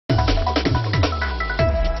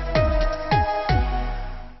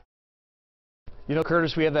You know,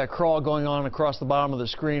 Curtis, we have that crawl going on across the bottom of the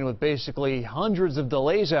screen with basically hundreds of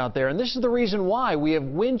delays out there. And this is the reason why we have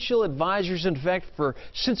wind chill advisories in effect for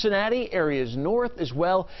Cincinnati, areas north, as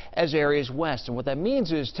well as areas west. And what that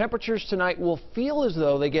means is temperatures tonight will feel as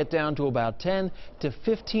though they get down to about 10 to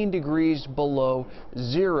 15 degrees below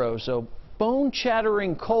zero. So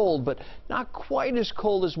bone-chattering cold, but not quite as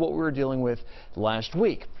cold as what we were dealing with last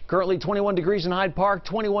week. Currently 21 degrees in Hyde Park,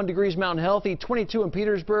 21 degrees Mount Healthy, 22 in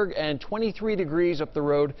Petersburg, and 23 degrees up the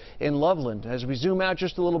road in Loveland. As we zoom out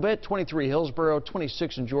just a little bit, 23 Hillsborough,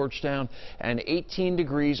 26 in Georgetown, and 18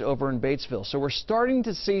 degrees over in Batesville. So we're starting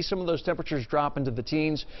to see some of those temperatures drop into the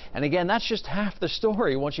teens. And again, that's just half the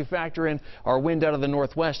story. Once you factor in our wind out of the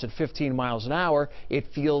northwest at 15 miles an hour, it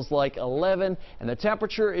feels like 11, and the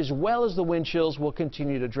temperature as well as the wind chills will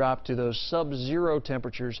continue to drop to those sub-zero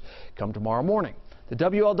temperatures come tomorrow morning. The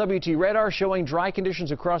WLWT radar showing dry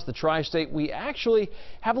conditions across the tri-state. We actually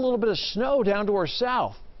have a little bit of snow down to our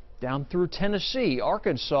south, down through Tennessee,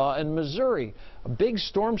 Arkansas, and Missouri. A big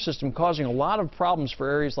storm system causing a lot of problems for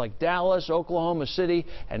areas like Dallas, Oklahoma City,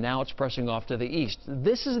 and now it's pressing off to the east.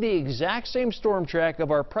 This is the exact same storm track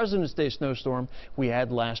of our President's Day snowstorm we had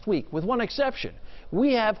last week, with one exception.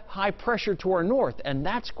 We have high pressure to our north, and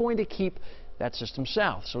that's going to keep that system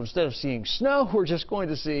south. So instead of seeing snow, we're just going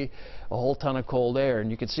to see a whole ton of cold air.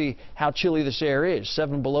 And you can see how chilly this air is.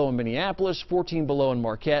 7 below in Minneapolis, 14 below in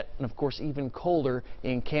Marquette, and of course even colder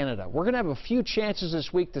in Canada. We're going to have a few chances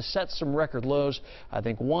this week to set some record lows. I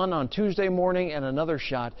think one on Tuesday morning and another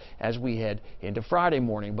shot as we head into Friday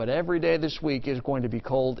morning. But every day this week is going to be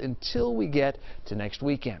cold until we get to next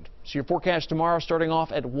weekend. So your forecast tomorrow starting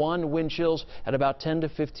off at 1, wind chills at about 10 to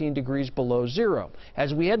 15 degrees below zero.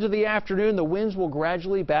 As we head to the afternoon, the winds will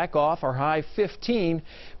gradually back off, our high 15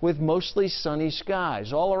 with mostly sunny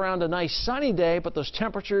skies. All around a nice sunny day, but those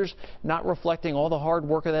temperatures not reflecting all the hard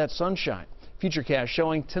work of that sunshine. Futurecast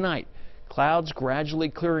showing tonight. Clouds gradually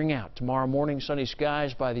clearing out. Tomorrow morning, sunny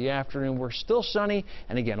skies. By the afternoon, we're still sunny.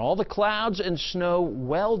 And again, all the clouds and snow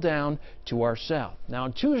well down to our south. Now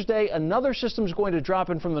on Tuesday, another system is going to drop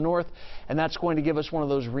in from the north, and that's going to give us one of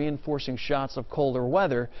those reinforcing shots of colder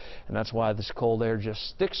weather. And that's why this cold air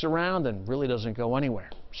just sticks around and really doesn't go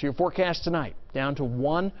anywhere. So your forecast tonight, down to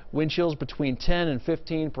 1, wind chills between 10 and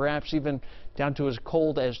 15, perhaps even down to as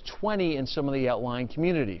cold as 20 in some of the outlying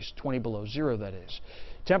communities. 20 below zero, that is.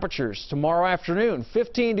 Temperatures tomorrow afternoon,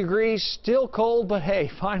 15 degrees, still cold, but hey,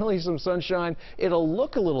 finally some sunshine. It'll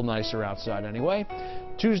look a little nicer outside anyway.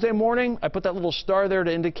 Tuesday morning, I put that little star there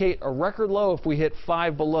to indicate a record low if we hit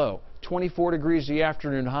 5 below. 24 degrees the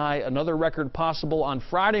afternoon high. Another record possible on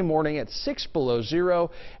Friday morning at 6 below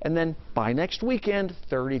zero. And then by next weekend,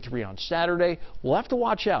 33 on Saturday. We'll have to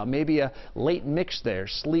watch out. Maybe a late mix there.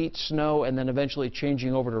 Sleet, snow, and then eventually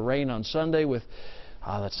changing over to rain on Sunday with,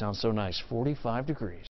 that sounds so nice, 45 degrees.